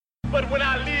But when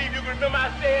I leave, you can remember I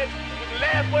said, with the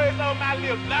last words on my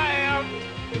lips, I am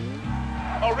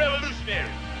a revolutionary.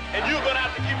 And you're going to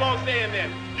have to keep on saying that.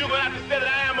 You're going to have to say that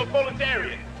I am a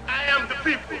proletarian. I am the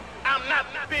people. I'm not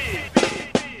the big.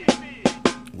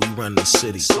 We run the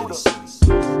city. Come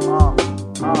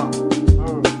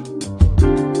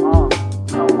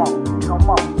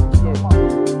on.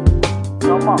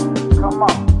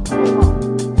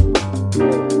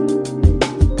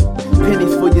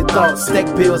 Pennies for your thoughts, stack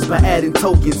bills by adding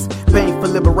tokens. Paying for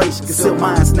liberation, concealed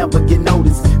minds never get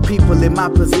noticed. People in my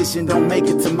position don't make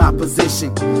it to my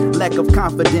position. Lack of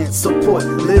confidence, support,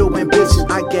 little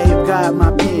ambition. I gave God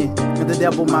my pen and the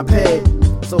devil my pad,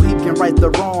 so he can right the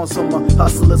wrongs from a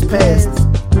hustler's past.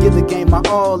 Give the game my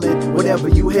all in whatever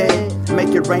you had. Make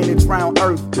it rain and drown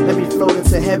earth, let me float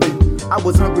into heaven. I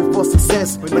was hungry for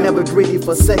success, but never greedy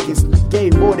for seconds.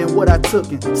 Gave more than what I took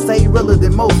and stayed realer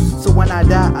than most. So when I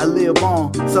die, I live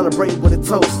on, celebrate with a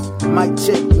toast. Mic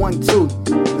check 1, 2,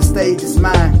 the stage is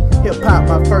mine. Hip hop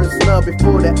my first love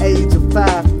before the age of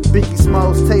 5. Biggie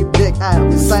Smalls tape deck, I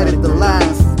recited the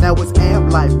lines. Now it's Am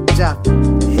Life, Jaffee,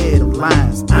 the head of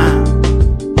lines.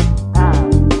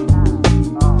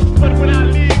 But when I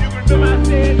leave, you can remember I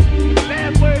said, the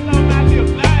last words on my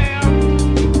lips, I am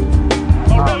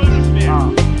a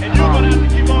revolutionary. And you're going to have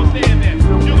to keep on saying that.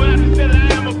 You're going to have to say that I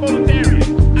am a proletarian.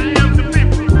 I am the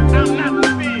people. I'm not the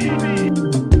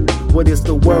big. What is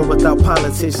the world without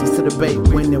politicians to debate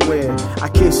when and where? I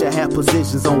kiss you have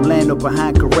positions on land or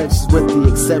behind corrections, with the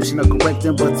exception of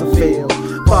correcting but to fail.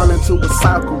 Fall into a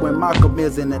cycle when Malcolm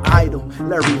isn't an idol.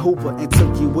 Larry Hoover and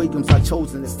Tookie Williams are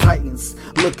chosen as titans.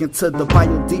 Look into the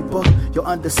bio deeper, you'll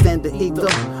understand the ether.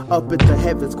 Up at the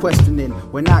heavens questioning,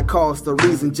 when I cause the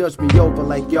reason, judge me over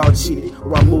like y'all cheated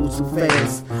or I move too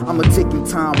fast. I'm a ticking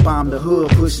time bomb, the hood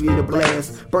push me to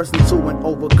blast. Burst into and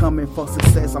overcoming for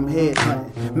success, I'm head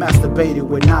hunting. Masturbated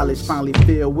with knowledge, finally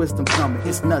feel wisdom coming.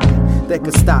 It's nothing that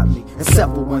could stop me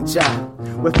except for one job.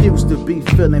 Refuse to be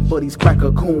feeling for these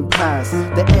cracker coon pies.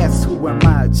 They ask who am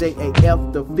I,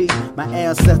 J-A-F the V. My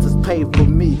ancestors paid for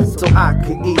me so I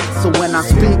could eat. So when I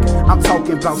speak, I'm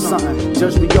talking about something.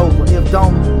 Judge me over, if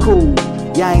don't, cool.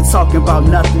 Y'all ain't talking about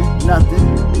nothing. Y'all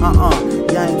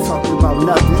ain't talking about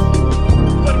nothing.